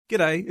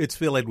G'day, it's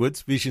Phil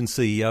Edwards, Vision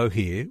CEO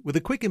here, with a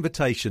quick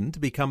invitation to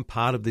become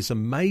part of this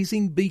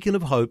amazing beacon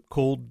of hope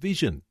called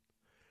Vision.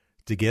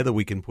 Together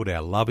we can put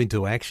our love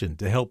into action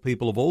to help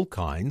people of all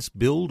kinds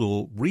build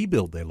or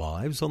rebuild their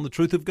lives on the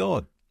truth of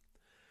God.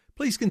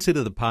 Please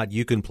consider the part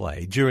you can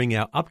play during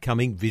our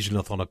upcoming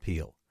Visionathon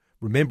appeal,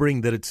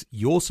 remembering that it's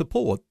your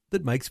support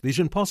that makes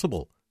Vision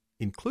possible,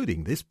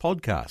 including this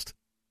podcast.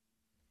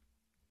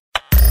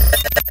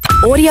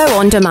 Audio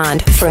on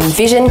demand from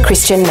Vision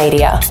Christian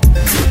Media.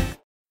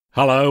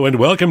 Hello and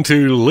welcome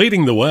to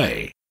Leading the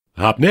Way.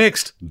 Up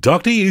next,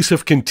 Dr.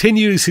 Yusuf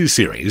continues his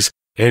series,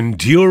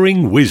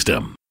 Enduring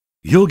Wisdom.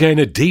 You'll gain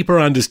a deeper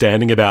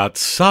understanding about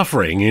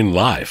suffering in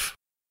life.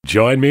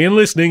 Join me in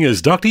listening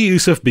as Dr.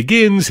 Yusuf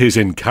begins his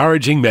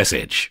encouraging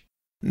message.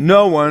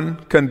 No one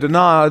can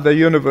deny the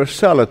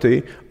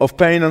universality of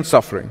pain and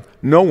suffering.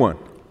 No one.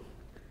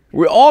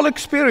 We all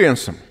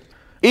experience them.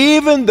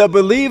 Even the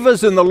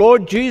believers in the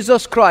Lord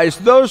Jesus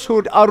Christ, those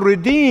who are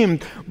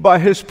redeemed by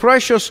His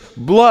precious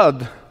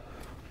blood,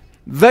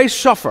 they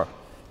suffer.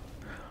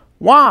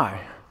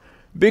 Why?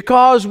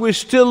 Because we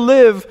still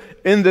live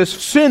in this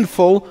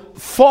sinful,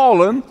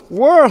 fallen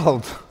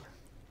world.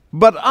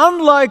 But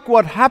unlike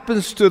what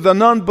happens to the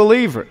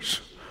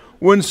non-believers,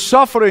 when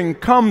suffering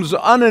comes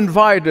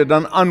uninvited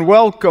and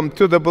unwelcome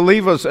to the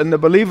believers in the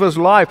believer's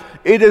life,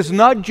 it is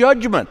not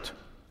judgment.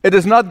 It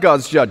is not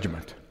God's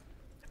judgment.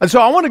 And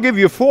so I want to give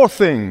you 4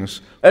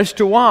 things as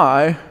to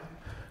why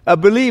a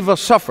believer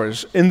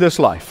suffers in this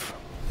life.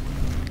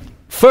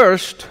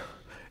 First,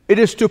 it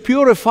is to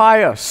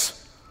purify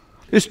us.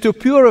 It's to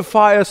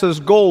purify us as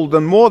gold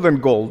and more than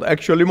gold,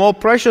 actually more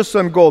precious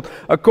than gold.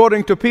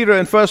 According to Peter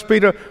in 1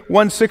 Peter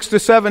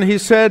 1:6-7, he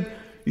said,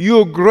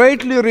 "You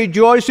greatly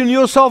rejoice in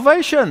your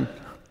salvation."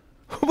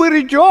 We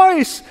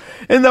rejoice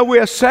in that we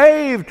are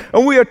saved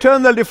and we are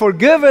eternally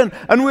forgiven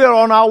and we are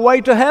on our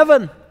way to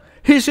heaven.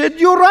 He said,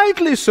 "You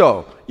rightly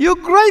so. You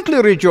greatly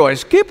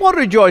rejoice. Keep on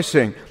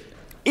rejoicing.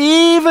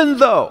 Even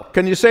though,"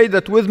 can you say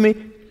that with me?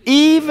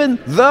 Even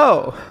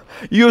though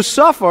you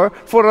suffer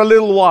for a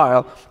little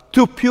while,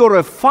 to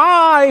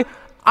purify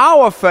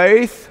our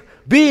faith,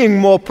 being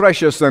more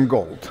precious than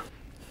gold.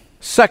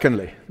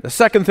 Secondly, the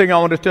second thing I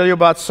want to tell you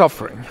about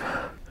suffering,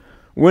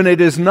 when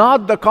it is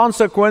not the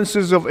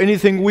consequences of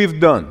anything we've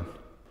done,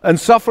 and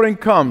suffering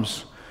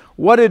comes,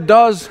 what it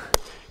does,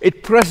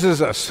 it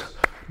presses us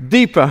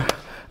deeper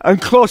and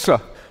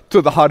closer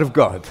to the heart of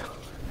God.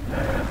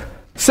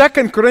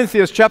 2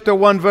 Corinthians chapter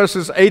 1,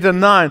 verses 8 and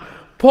 9,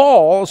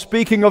 Paul,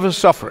 speaking of his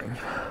suffering,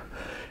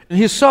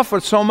 he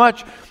suffered so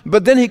much,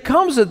 but then he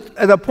comes at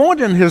a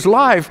point in his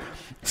life,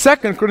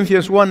 2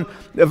 Corinthians 1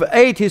 of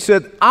 8, he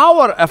said,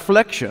 "Our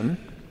affliction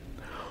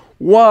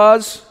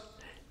was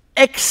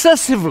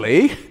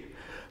excessively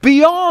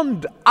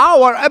beyond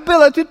our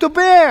ability to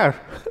bear."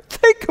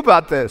 Think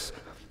about this.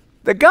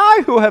 The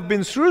guy who had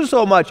been through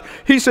so much,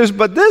 he says,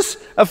 but this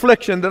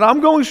affliction that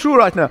I'm going through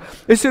right now,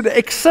 he said,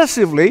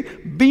 excessively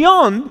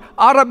beyond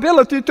our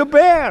ability to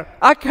bear.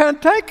 I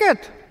can't take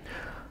it.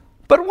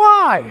 But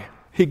why?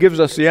 He gives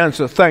us the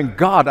answer. Thank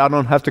God I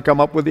don't have to come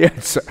up with the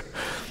answer.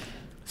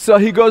 So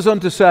he goes on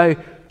to say,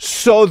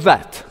 so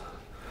that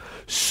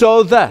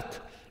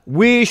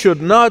we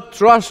should not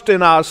trust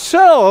in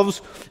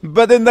ourselves,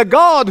 but in the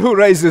God who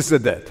raises the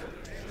dead.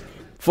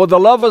 For the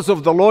lovers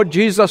of the Lord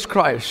Jesus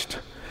Christ,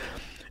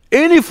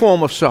 any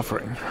form of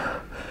suffering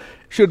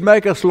should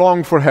make us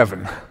long for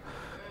heaven.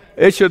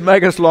 It should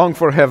make us long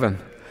for heaven,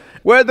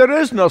 where there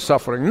is no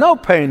suffering, no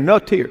pain, no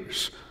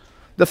tears.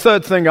 The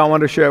third thing I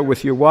want to share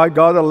with you, why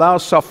God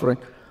allows suffering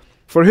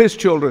for His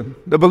children,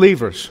 the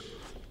believers,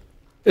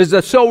 is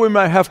that so we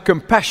may have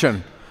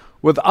compassion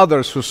with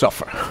others who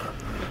suffer.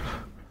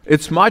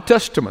 It's my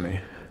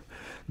testimony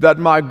that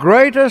my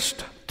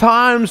greatest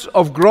times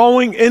of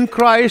growing in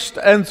Christ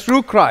and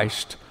through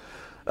Christ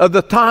are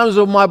the times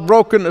of my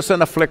brokenness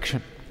and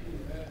affliction.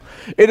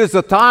 It is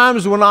the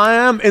times when I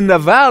am in the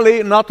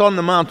valley, not on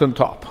the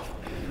mountaintop.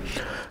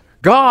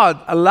 God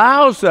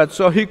allows that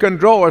so He can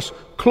draw us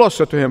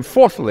closer to Him.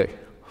 Fourthly,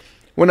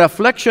 when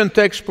affliction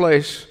takes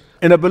place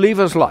in a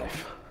believer's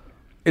life,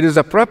 it is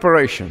a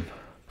preparation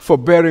for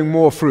bearing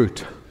more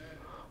fruit.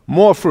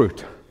 More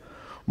fruit.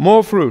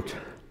 More fruit.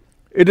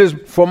 It is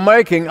for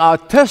making our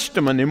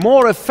testimony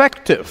more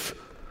effective.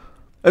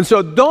 And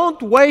so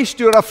don't waste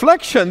your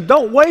affliction.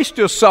 Don't waste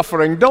your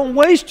suffering. Don't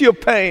waste your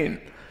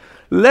pain.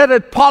 Let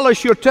it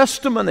polish your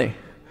testimony.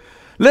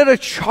 Let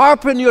it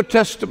sharpen your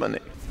testimony.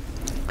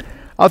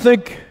 I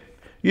think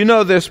you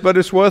know this, but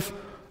it's worth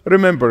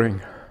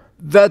remembering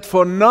that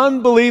for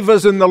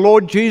non-believers in the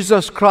Lord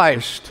Jesus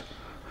Christ,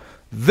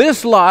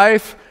 this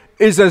life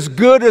is as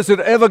good as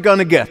it's ever going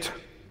to get.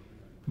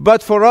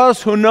 But for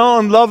us who know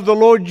and love the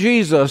Lord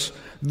Jesus,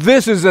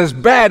 this is as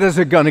bad as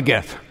it's going to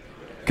get.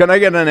 Can I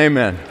get an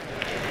amen?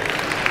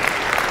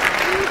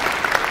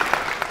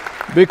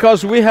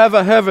 Because we have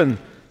a heaven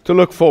to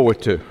look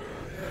forward to.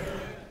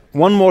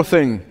 One more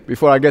thing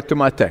before I get to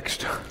my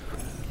text.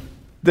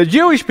 The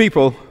Jewish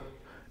people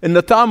in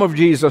the time of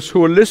Jesus who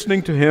were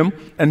listening to Him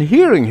and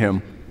hearing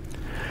Him,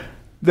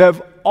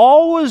 they've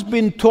always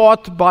been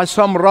taught by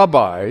some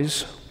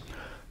rabbis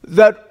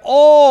that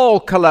all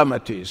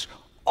calamities,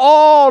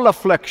 all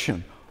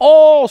affliction,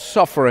 all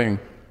suffering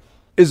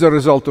is a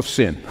result of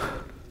sin.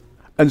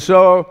 And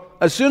so,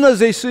 as soon as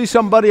they see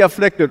somebody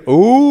afflicted,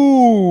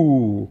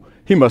 ooh,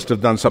 he must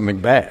have done something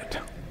bad.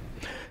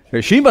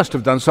 She must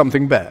have done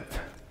something bad.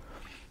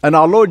 And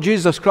our Lord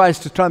Jesus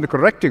Christ is trying to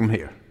correct him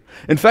here.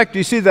 In fact,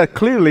 you see that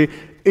clearly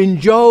in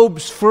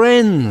Job's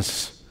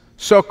friends,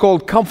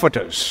 so-called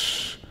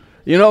comforters.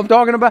 You know what I'm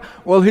talking about?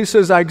 Well, he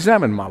says, I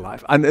examined my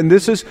life. And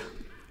this is,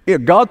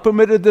 God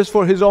permitted this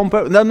for his own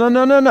purpose.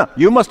 No.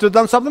 You must have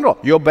done something wrong.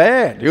 You're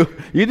bad.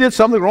 You did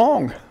something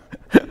wrong.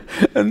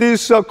 And these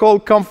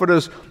so-called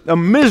comforters are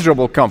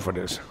miserable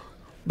comforters.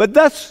 But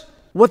that's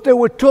what they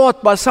were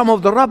taught by some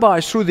of the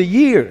rabbis through the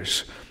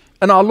years.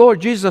 And our Lord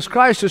Jesus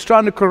Christ is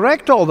trying to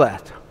correct all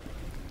that.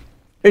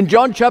 In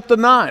John chapter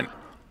 9,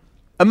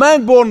 a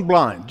man born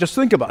blind. Just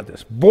think about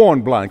this.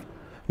 Born blind.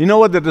 You know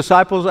what the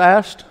disciples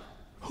asked?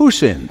 Who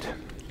sinned?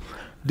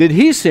 Did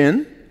he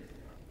sin?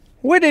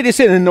 Where did he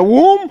sin? In the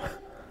womb?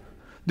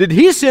 Did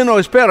he sin or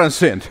his parents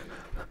sinned?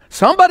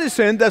 Somebody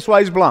sinned, that's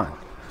why he's blind.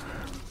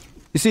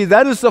 You see,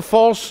 that is the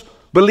false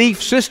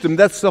belief system.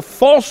 That's the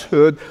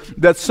falsehood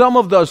that some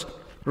of those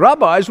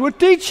rabbis were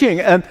teaching.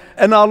 And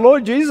our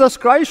Lord Jesus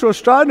Christ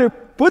was trying to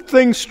put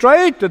things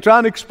straight, to try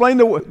and explain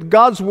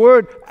God's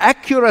word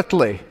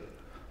accurately.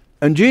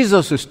 And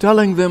Jesus is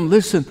telling them,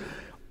 listen,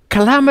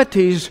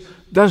 calamities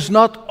does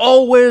not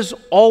always,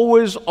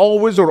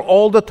 or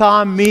all the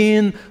time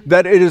mean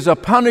that it is a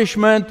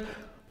punishment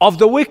of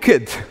the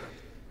wicked.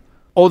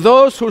 Or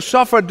those who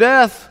suffer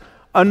death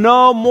are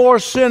no more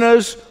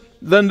sinners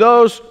than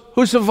those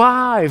who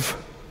survive.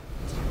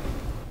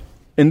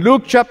 In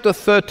Luke chapter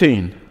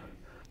 13,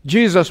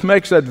 Jesus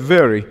makes that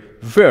very,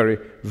 very,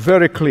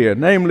 very clear.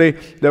 Namely,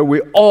 that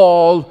we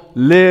all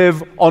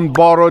live on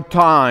borrowed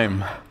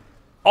time.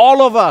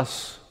 All of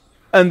us.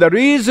 And the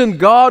reason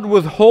God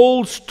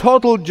withholds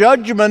total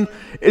judgment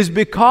is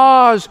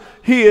because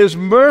He is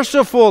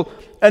merciful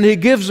and He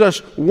gives us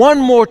one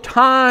more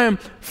time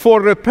for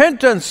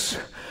repentance.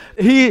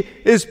 He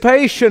is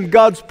patient.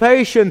 God's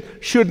patience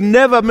should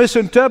never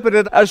misinterpret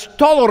it as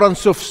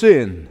tolerance of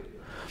sin.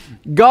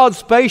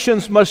 God's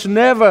patience must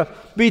never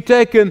be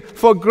taken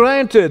for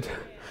granted.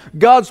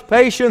 God's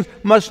patience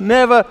must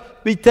never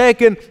be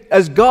taken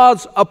as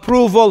God's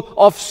approval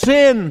of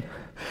sin.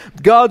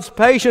 God's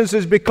patience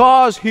is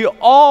because He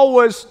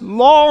always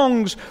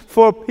longs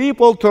for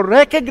people to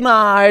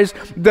recognize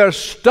their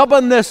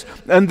stubbornness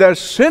and their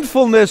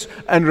sinfulness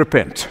and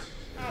repent.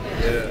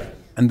 Yeah.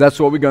 And that's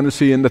what we're going to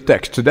see in the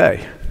text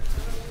today.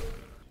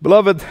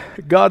 Beloved,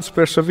 God's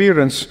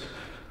perseverance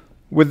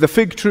with the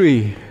fig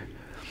tree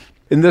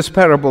in this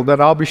parable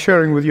that I'll be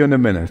sharing with you in a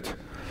minute,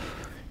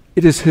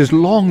 it is His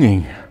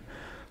longing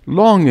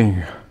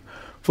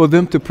for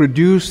them to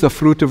produce the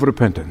fruit of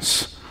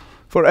repentance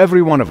for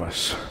every one of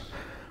us.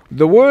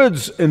 The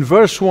words in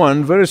verse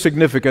 1, very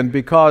significant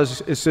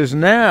because it says,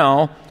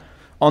 now,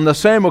 on the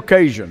same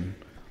occasion,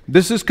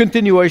 this is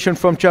continuation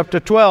from chapter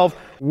 12,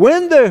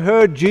 when they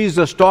heard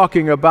Jesus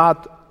talking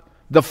about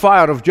the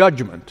fire of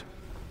judgment,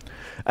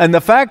 and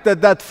the fact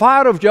that that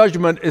fire of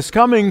judgment is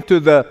coming to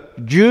the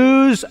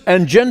Jews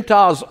and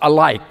Gentiles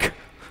alike,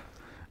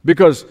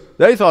 because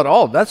they thought,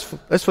 oh, that's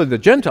for the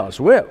Gentiles.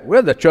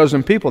 We're the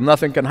chosen people.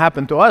 Nothing can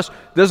happen to us.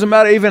 Doesn't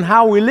matter even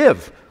how we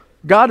live.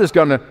 God is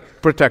going to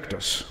protect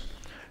us.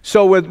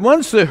 So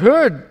once they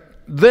heard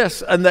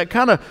this, and that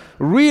kind of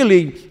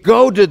really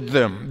goaded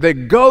them, they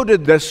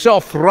goaded their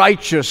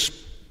self-righteous,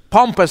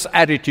 pompous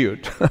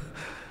attitude,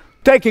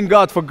 taking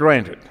God for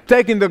granted,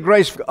 taking the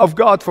grace of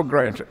God for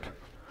granted.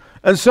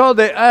 And so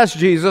they asked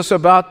Jesus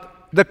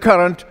about the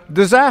current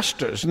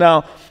disasters.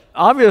 Now,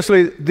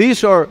 obviously,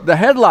 these are the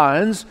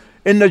headlines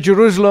in the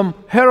Jerusalem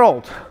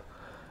Herald.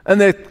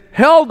 And they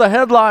held the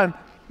headline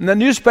in the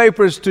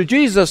newspapers to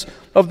Jesus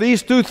of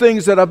these two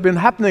things that have been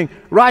happening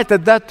right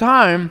at that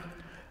time.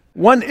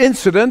 One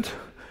incident,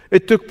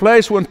 it took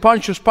place when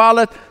Pontius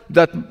Pilate,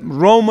 that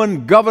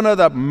Roman governor,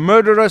 that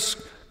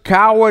murderous,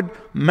 coward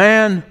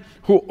man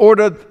who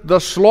ordered the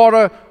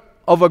slaughter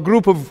of a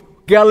group of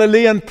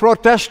Galilean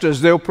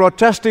protesters. They were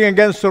protesting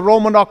against the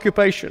Roman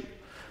occupation.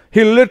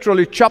 He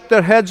literally chopped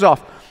their heads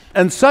off.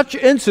 And such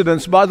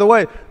incidents, by the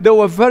way, they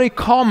were very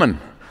common.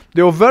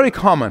 They were very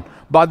common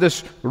by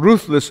this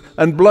ruthless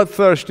and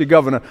bloodthirsty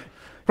governor.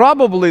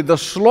 Probably the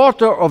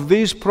slaughter of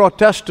these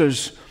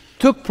protesters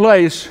took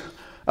place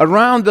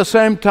around the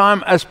same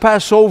time as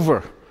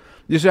Passover.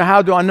 You say,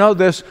 how do I know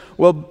this?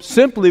 Well,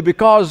 simply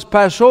because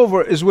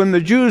Passover is when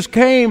the Jews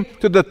came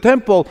to the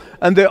temple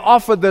and they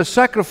offered their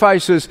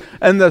sacrifices,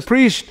 and the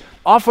priest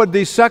offered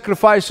these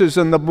sacrifices,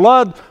 and the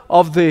blood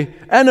of the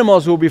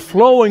animals will be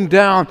flowing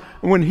down.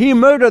 And when he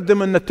murdered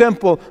them in the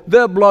temple,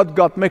 their blood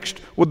got mixed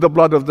with the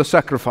blood of the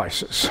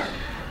sacrifices.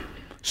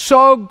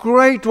 So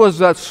great was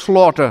that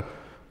slaughter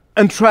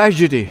and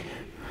tragedy.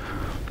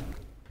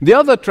 The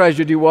other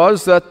tragedy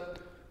was that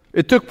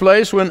it took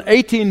place when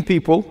 18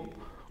 people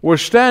were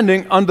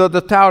standing under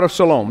the Tower of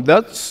Siloam.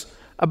 That's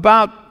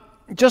about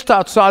just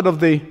outside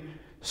of the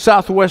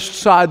southwest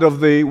side of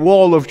the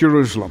wall of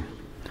Jerusalem.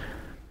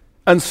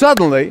 And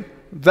suddenly,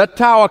 that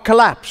tower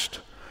collapsed.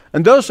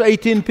 And those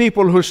 18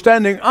 people who were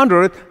standing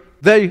under it,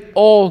 they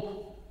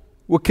all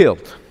were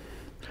killed.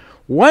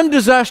 One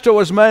disaster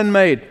was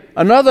man-made.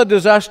 Another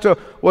disaster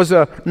was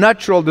a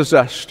natural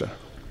disaster.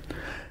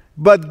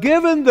 But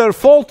given their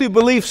faulty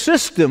belief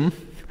system,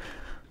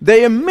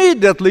 they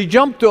immediately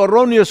jumped to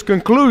erroneous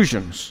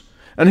conclusions.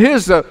 And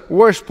here's the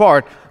worst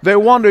part. They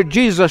wanted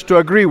Jesus to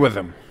agree with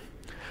them.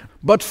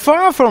 But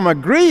far from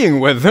agreeing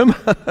with them,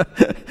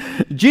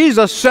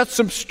 Jesus sets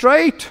them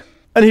straight.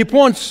 And he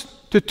points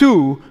to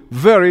two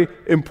very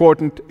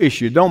important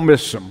issues. Don't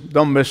miss them.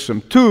 Don't miss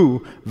them.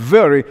 Two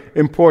very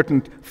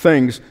important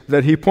things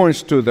that he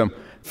points to them.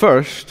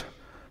 First,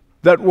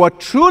 that what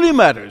truly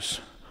matters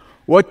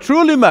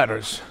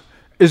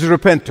is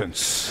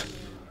repentance.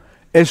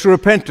 It's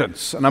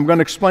repentance. And I'm going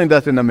to explain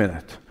that in a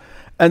minute.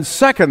 And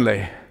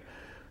secondly,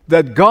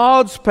 that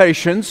God's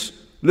patience,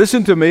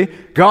 listen to me,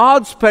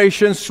 God's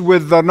patience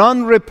with the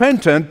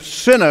non-repentant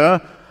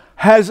sinner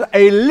has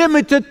a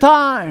limited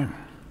time.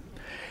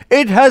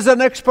 It has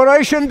an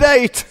expiration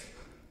date.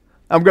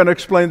 I'm going to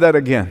explain that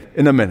again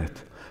in a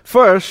minute.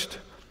 First,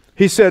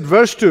 he said,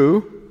 verse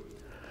 2,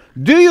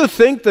 do you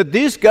think that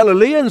these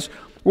Galileans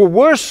were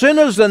worse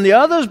sinners than the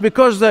others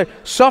because they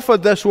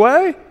suffered this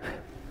way?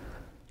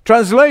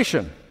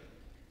 Translation,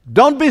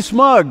 don't be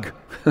smug.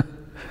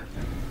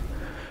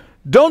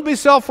 Don't be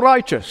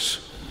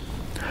self-righteous.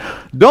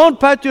 Don't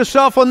pat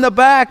yourself on the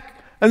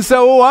back and say,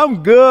 oh,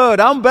 I'm good,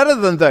 I'm better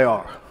than they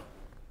are.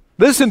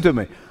 Listen to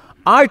me.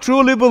 I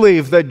truly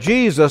believe that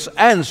Jesus'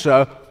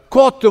 answer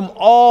caught them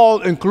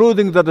all,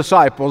 including the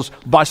disciples,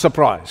 by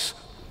surprise.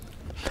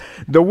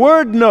 The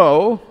word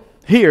no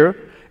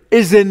here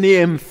is in the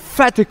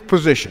emphatic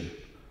position.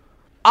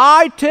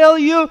 I tell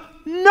you,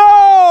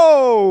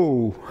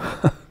 no!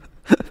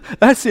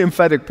 That's the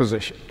emphatic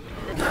position.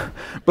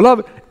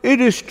 Beloved,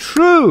 it is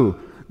true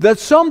that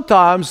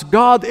sometimes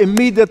God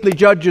immediately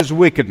judges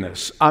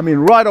wickedness. I mean,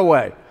 right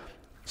away.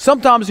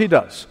 Sometimes he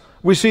does.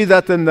 We see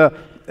that in the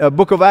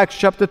book of Acts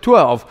chapter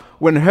 12,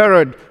 when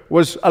Herod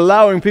was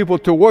allowing people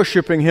to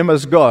worshiping him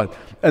as God.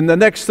 And the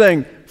next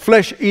thing,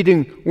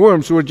 flesh-eating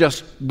worms were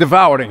just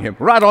devouring him,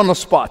 right on the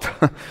spot.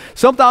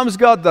 Sometimes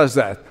God does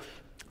that.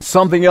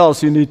 Something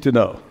else you need to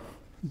know.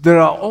 There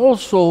are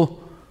also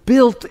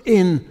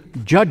built-in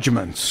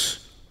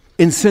judgments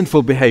in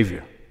sinful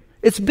behavior.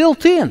 It's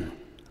built in.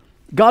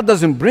 God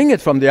doesn't bring it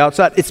from the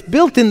outside. It's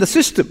built in the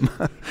system.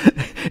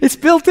 It's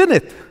built in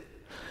it.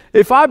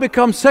 If I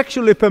become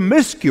sexually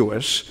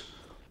promiscuous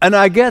and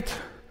I get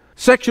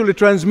sexually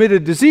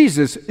transmitted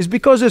diseases, it's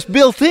because it's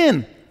built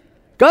in.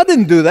 God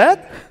didn't do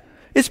that.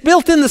 It's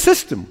built in the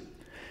system.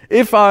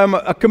 If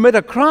I commit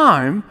a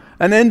crime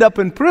and end up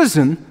in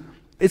prison,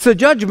 it's a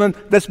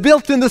judgment that's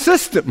built in the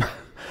system.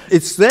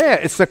 It's there.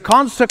 It's the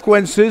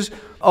consequences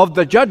of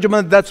the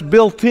judgment that's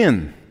built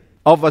in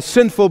of a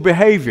sinful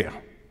behavior.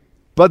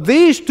 But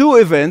these two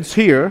events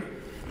here,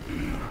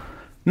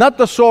 not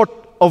the sort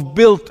of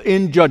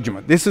built-in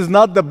judgment. This is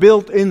not the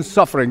built-in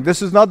suffering.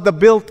 This is not the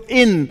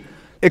built-in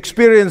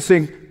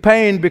experiencing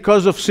pain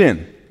because of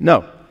sin.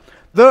 No.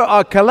 There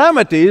are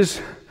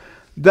calamities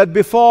that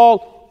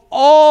befall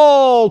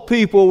all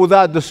people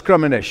without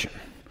discrimination.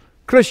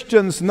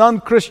 Christians,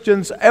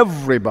 non-Christians,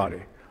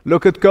 everybody.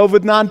 Look at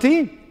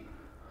COVID-19.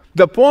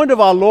 The point of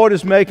our Lord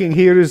is making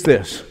here is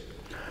this.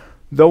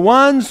 The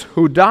ones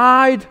who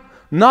died,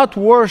 not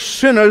worse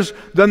sinners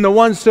than the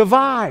ones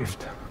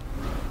survived.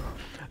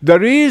 The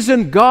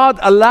reason God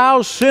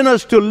allows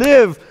sinners to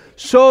live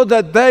so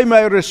that they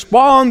may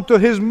respond to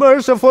His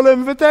merciful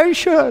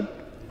invitation.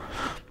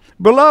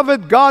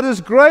 Beloved, God is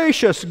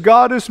gracious,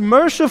 God is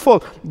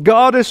merciful,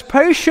 God is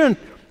patient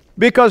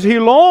because He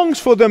longs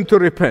for them to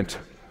repent.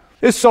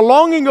 It's the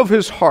longing of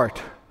His heart.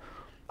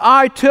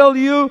 I tell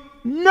you,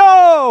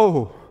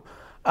 no!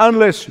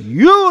 Unless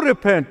you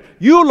repent,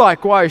 you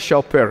likewise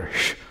shall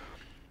perish.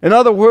 In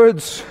other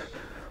words,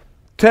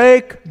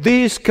 take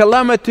these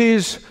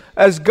calamities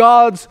as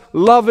God's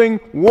loving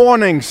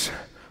warnings.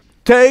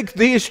 Take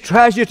these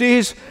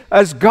tragedies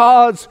as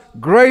God's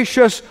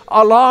gracious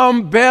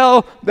alarm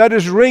bell that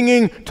is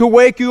ringing to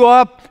wake you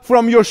up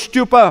from your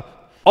stupor.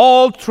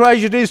 All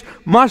tragedies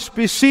must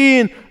be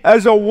seen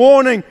as a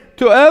warning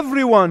to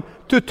everyone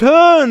to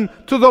turn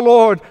to the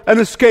Lord and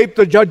escape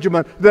the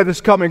judgment that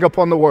is coming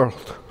upon the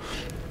world.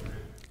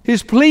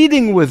 He's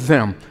pleading with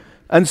them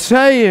and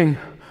saying,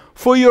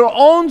 for your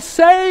own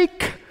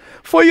sake,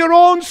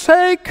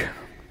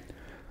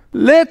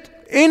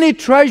 let any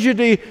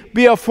tragedy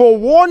be a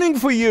forewarning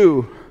for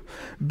you.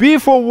 Be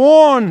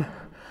forewarned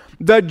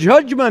that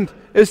judgment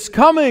is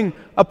coming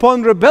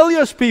upon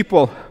rebellious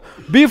people.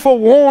 Be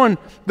forewarned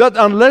that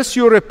unless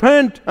you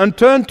repent and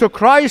turn to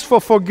Christ for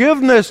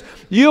forgiveness,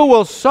 you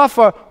will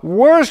suffer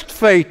worst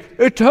fate,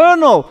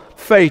 eternal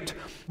fate.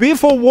 Be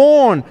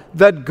forewarned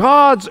that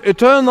God's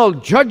eternal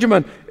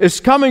judgment is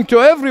coming to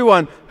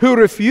everyone who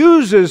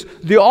refuses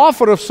the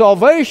offer of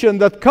salvation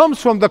that comes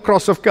from the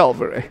cross of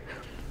Calvary.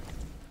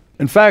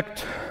 In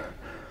fact,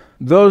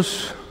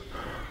 those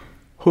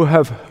who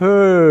have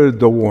heard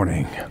the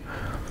warning,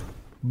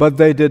 but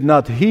they did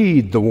not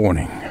heed the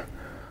warning,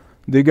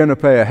 they're going to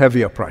pay a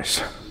heavier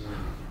price.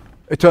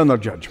 Eternal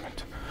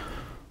judgment.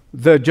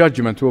 Their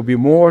judgment will be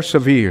more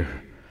severe,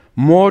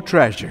 more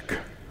tragic,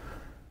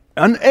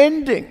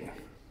 unending.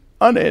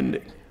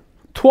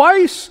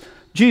 Twice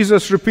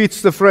Jesus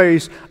repeats the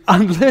phrase,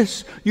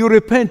 unless you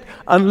repent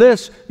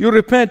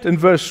in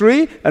verse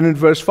 3 and in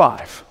verse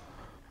 5.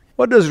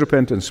 What does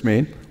repentance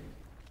mean?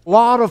 A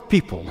lot of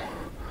people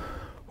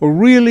who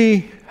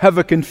really have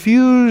a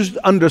confused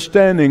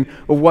understanding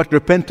of what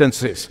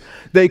repentance is.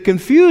 They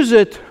confuse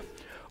it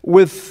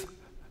with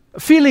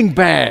feeling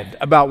bad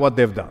about what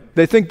they've done.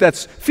 They think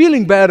that's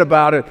feeling bad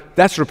about it,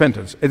 that's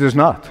repentance. It is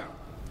not.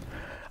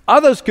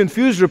 Others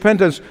confuse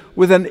repentance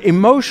with an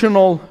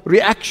emotional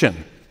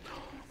reaction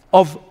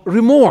of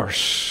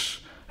remorse.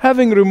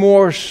 Having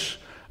remorse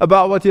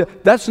about what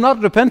that's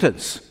not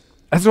repentance.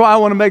 That's why I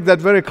want to make that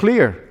very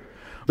clear.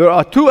 There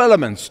are two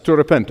elements to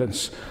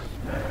repentance.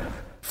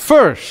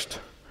 First,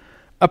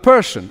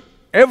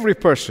 every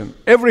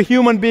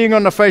human being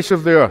on the face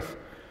of the earth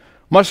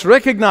must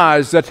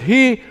recognize that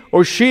he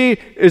or she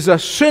is a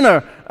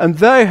sinner and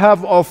they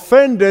have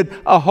offended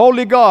a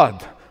holy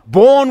God,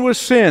 born with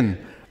sin,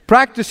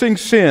 practicing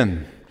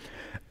sin.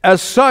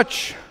 As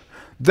such,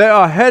 they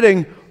are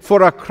heading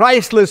for a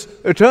Christless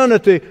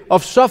eternity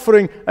of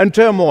suffering and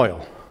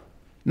turmoil.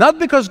 Not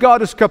because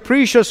God is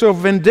capricious or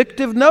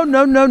vindictive,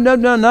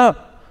 no.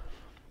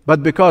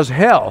 But because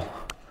hell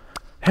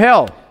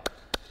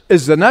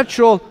is the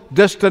natural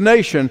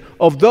destination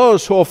of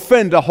those who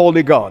offend a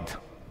holy God.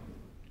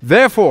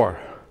 Therefore,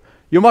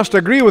 you must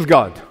agree with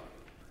God.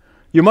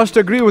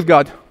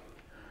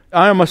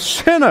 I am a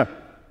sinner.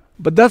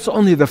 But that's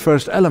only the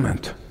first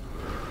element.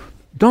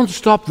 Don't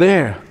stop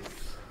there.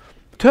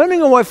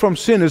 Turning away from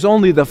sin is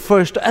only the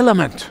first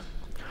element.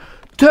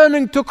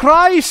 Turning to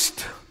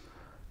Christ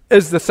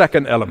is the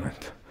second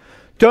element.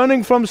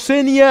 Turning from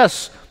sin,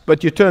 yes,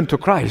 but you turn to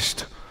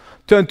Christ.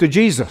 Turn to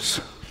Jesus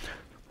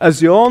as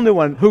the only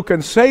one who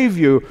can save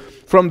you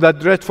from that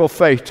dreadful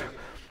fate.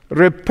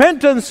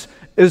 Repentance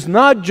is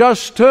not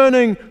just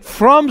turning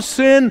from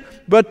sin,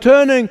 but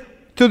turning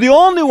to the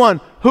only one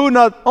who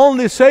not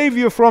only saves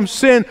you from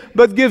sin,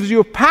 but gives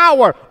you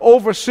power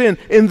over sin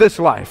in this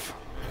life.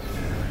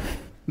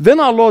 Then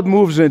our Lord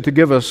moves in to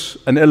give us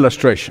an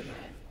illustration,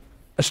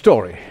 a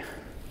story,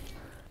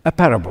 a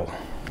parable.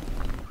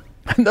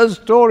 And that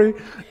story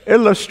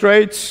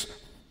illustrates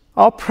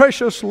our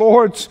precious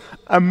Lord's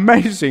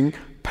amazing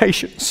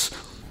patience.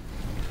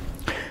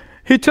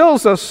 He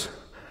tells us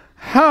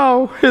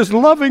how His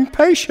loving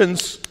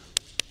patience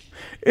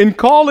in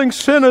calling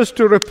sinners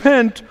to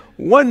repent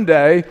one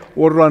day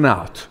will run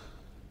out.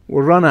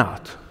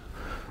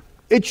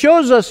 It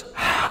shows us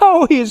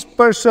how He is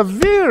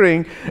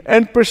persevering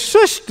and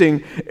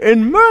persisting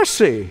in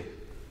mercy.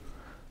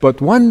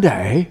 But one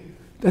day,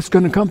 that's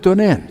going to come to an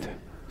end.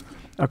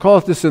 I call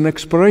this an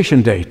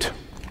expiration date.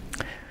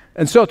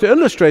 And so to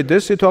illustrate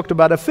this, he talked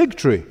about a fig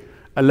tree.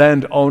 A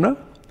landowner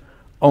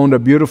owned a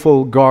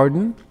beautiful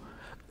garden,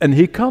 and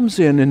he comes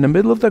in the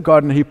middle of the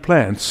garden, he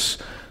plants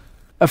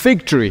a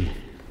fig tree.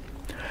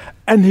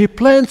 And he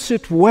plants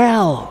it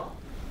well.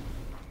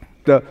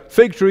 The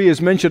fig tree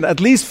is mentioned at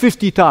least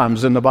 50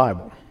 times in the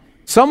Bible.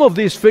 Some of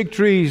these fig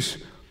trees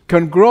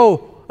can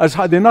grow as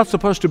high, they're not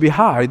supposed to be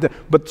high,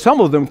 but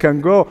some of them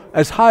can grow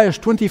as high as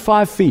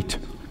 25 feet.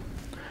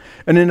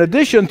 And in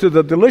addition to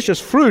the delicious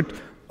fruit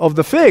of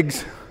the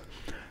figs,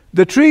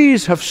 the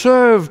trees have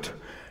served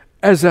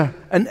as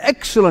an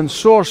excellent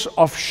source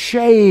of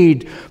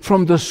shade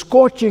from the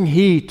scorching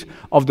heat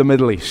of the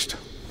Middle East.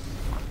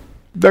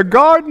 The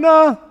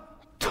gardener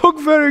took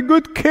very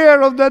good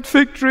care of that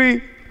fig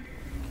tree.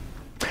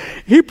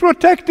 He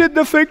protected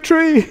the fig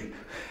tree.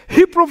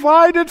 He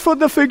provided for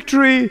the fig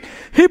tree.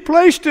 He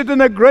placed it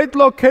in a great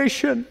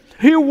location.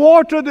 He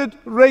watered it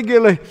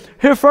regularly.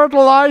 He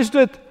fertilized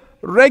it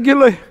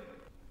regularly.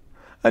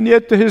 And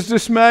yet to his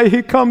dismay,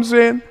 he comes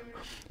in,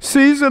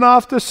 season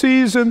after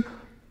season,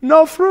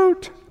 no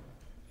fruit.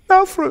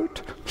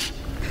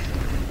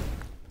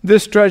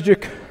 This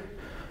tragic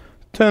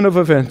turn of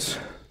events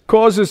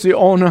causes the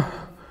owner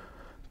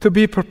to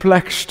be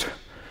perplexed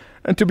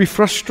and to be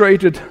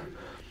frustrated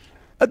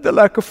at the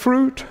lack of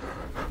fruit.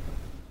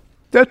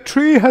 That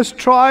tree has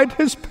tried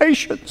his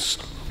patience.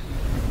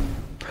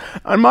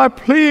 And my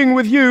pleading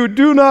with you,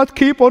 do not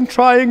keep on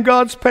trying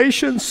God's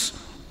patience,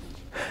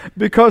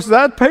 because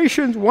that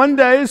patience one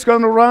day is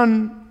going to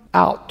run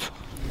out.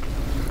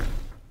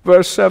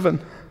 Verse 7,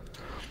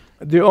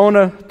 the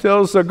owner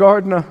tells the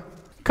gardener,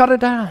 cut it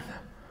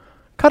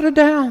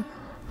down.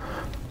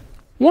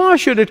 Why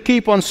should it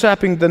keep on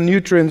sapping the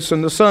nutrients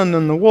and the sun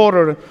and the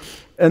water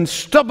and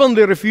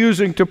stubbornly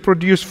refusing to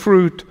produce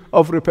fruit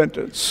of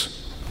repentance?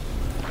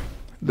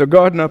 The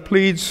gardener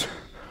pleads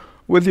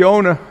with the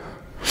owner,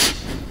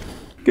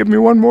 give me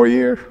one more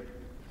year.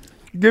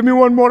 Give me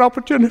one more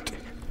opportunity.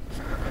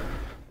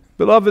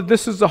 Beloved,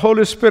 this is the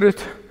Holy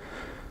Spirit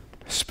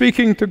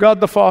speaking to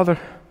God the Father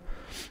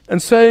and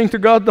saying to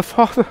God the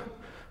Father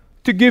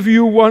to give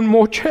you one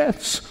more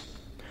chance,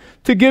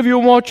 to give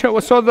you more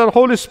chance so that the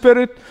Holy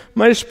Spirit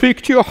may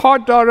speak to your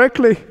heart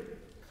directly.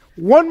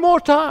 One more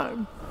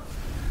time.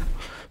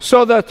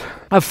 So that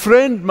a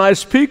friend might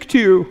speak to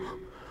you.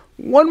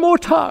 One more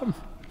time.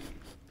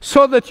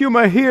 So that you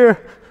may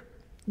hear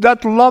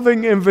that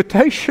loving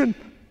invitation.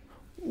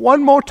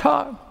 One more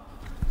time.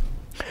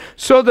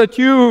 So that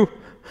you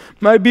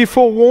may be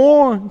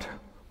forewarned.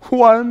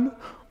 One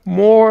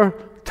more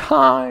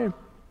time.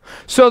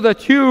 So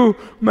that you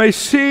may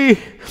see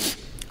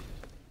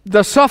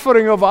the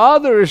suffering of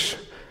others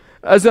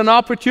as an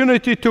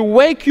opportunity to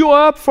wake you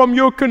up from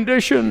your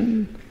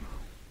condition.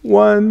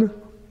 One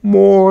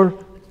more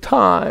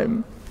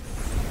time.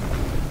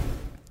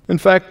 In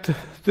fact,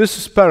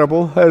 this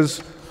parable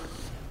has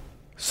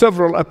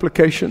several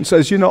applications.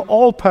 As you know,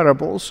 all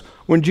parables,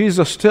 when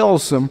Jesus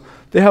tells them,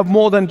 they have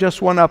more than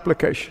just one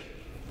application.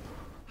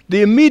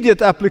 The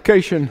immediate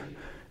application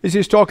is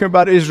he's talking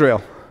about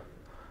Israel.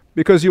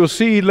 Because you'll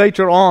see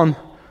later on,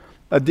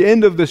 at the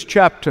end of this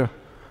chapter,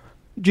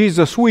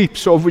 Jesus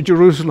weeps over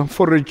Jerusalem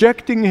for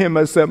rejecting him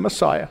as their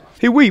Messiah.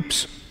 He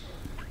weeps.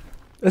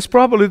 That's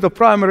probably the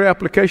primary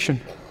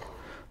application.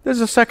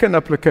 There's a second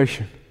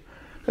application.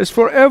 It's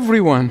for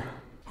everyone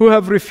who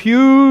have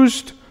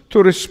refused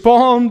to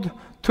respond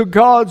to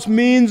God's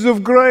means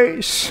of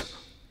grace.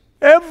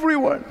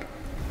 Everyone.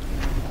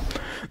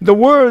 The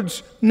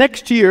words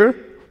next year,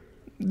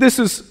 this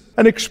is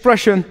an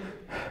expression,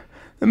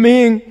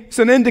 meaning it's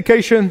an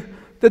indication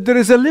that there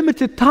is a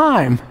limited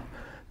time.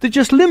 There's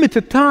just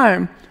limited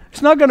time.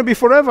 It's not going to be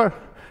forever.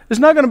 It's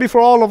not going to be for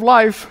all of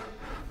life.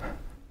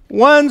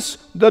 Once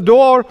the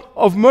door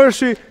of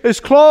mercy is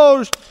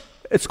closed,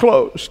 it's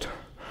closed.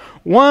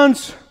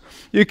 Once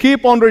you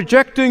keep on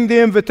rejecting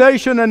the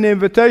invitation and the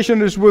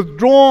invitation is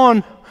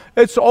withdrawn,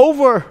 it's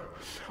over.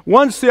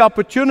 Once the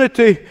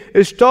opportunity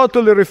is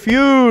totally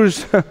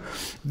refused,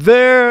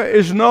 there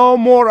is no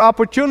more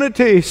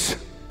opportunities.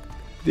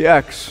 The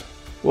axe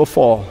will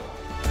fall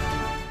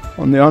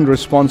on the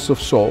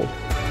unresponsive soul.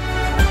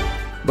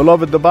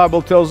 Beloved, the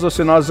Bible tells us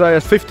in Isaiah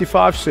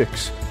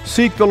 55:6,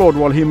 seek the Lord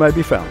while he may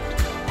be found.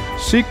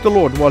 Seek the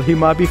Lord while he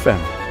might be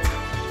found.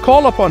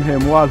 Call upon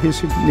him while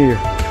he's near.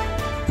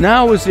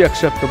 Now is the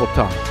acceptable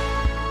time.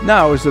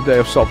 Now is the day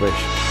of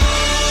salvation.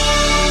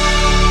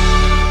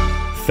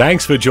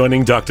 Thanks for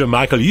joining Dr.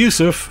 Michael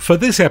Youssef for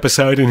this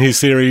episode in his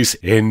series,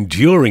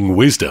 Enduring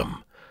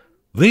Wisdom.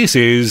 This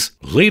is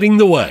Leading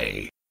the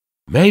Way.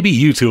 Maybe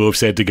you too have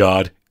said to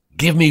God,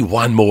 give me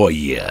one more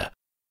year,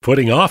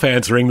 putting off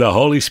answering the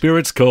Holy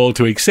Spirit's call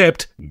to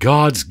accept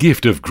God's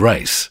gift of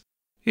grace.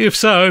 If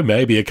so,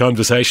 maybe a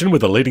conversation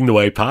with a Leading the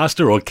Way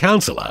pastor or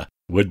counselor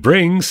would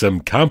bring some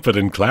comfort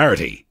and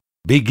clarity.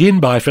 Begin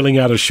by filling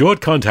out a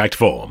short contact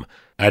form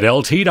at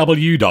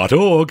ltw.org/Jesus.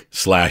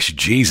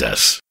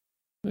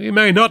 You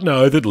may not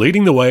know that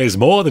Leading the Way is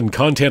more than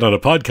content on a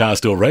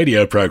podcast or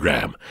radio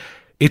program.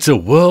 It's a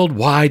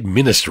worldwide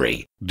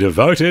ministry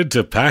devoted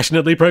to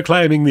passionately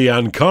proclaiming the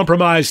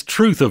uncompromised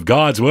truth of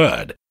God's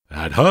Word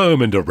at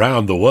home and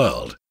around the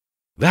world.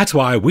 That's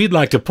why we'd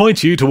like to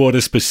point you toward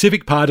a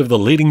specific part of the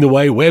Leading the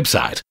Way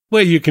website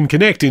where you can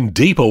connect in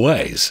deeper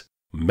ways.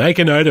 Make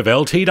a note of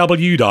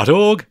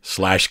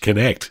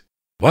ltw.org/connect.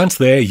 Once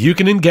there, you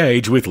can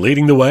engage with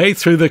Leading the Way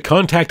through the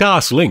Contact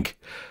Us link.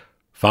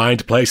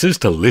 Find places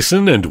to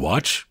listen and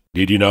watch.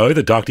 Did you know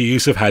that Dr.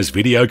 Youssef has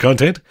video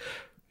content?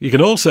 You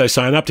can also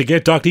sign up to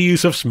get Dr.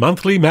 Youssef's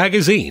monthly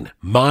magazine,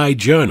 My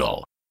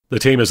Journal. The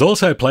team has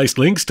also placed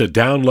links to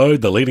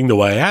download the Leading the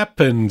Way app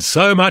and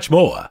so much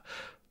more.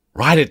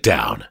 Write it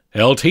down,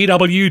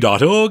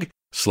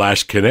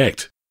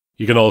 ltw.org/connect.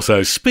 You can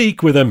also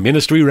speak with a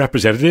ministry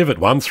representative at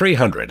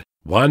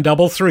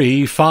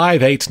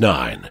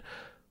 1300-133-589.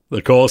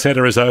 The call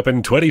centre is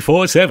open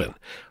 24/7,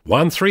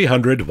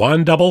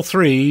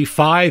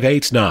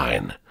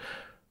 1300-133-589.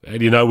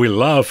 And you know we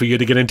love for you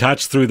to get in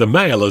touch through the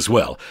mail as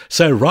well,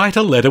 so write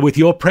a letter with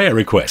your prayer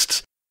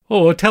requests,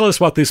 or tell us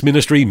what this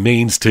ministry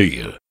means to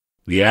you.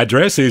 The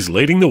address is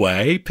Leading the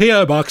Way,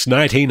 P.O. Box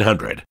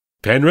 1900,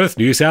 Penrith,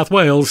 New South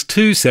Wales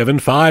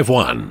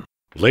 2751.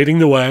 Leading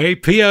the Way,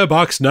 P.O.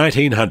 Box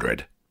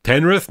 1900,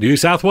 Penrith, New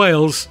South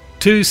Wales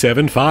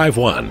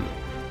 2751.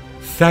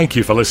 Thank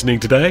you for listening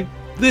today.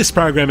 This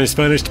program is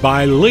furnished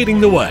by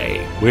Leading the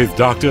Way with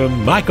Dr.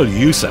 Michael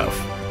Youssef,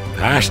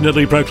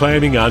 passionately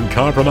proclaiming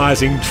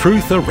uncompromising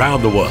truth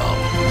around the world.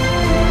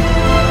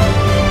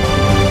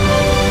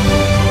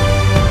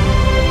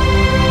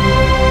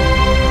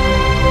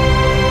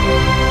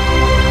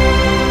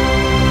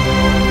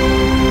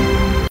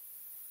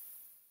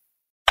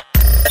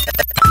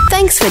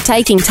 Thanks for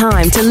taking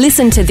time to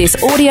listen to this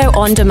audio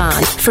on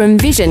demand from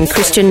Vision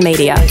Christian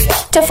Media.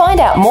 To find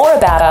out more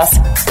about us,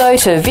 go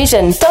to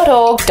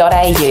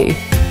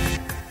vision.org.au.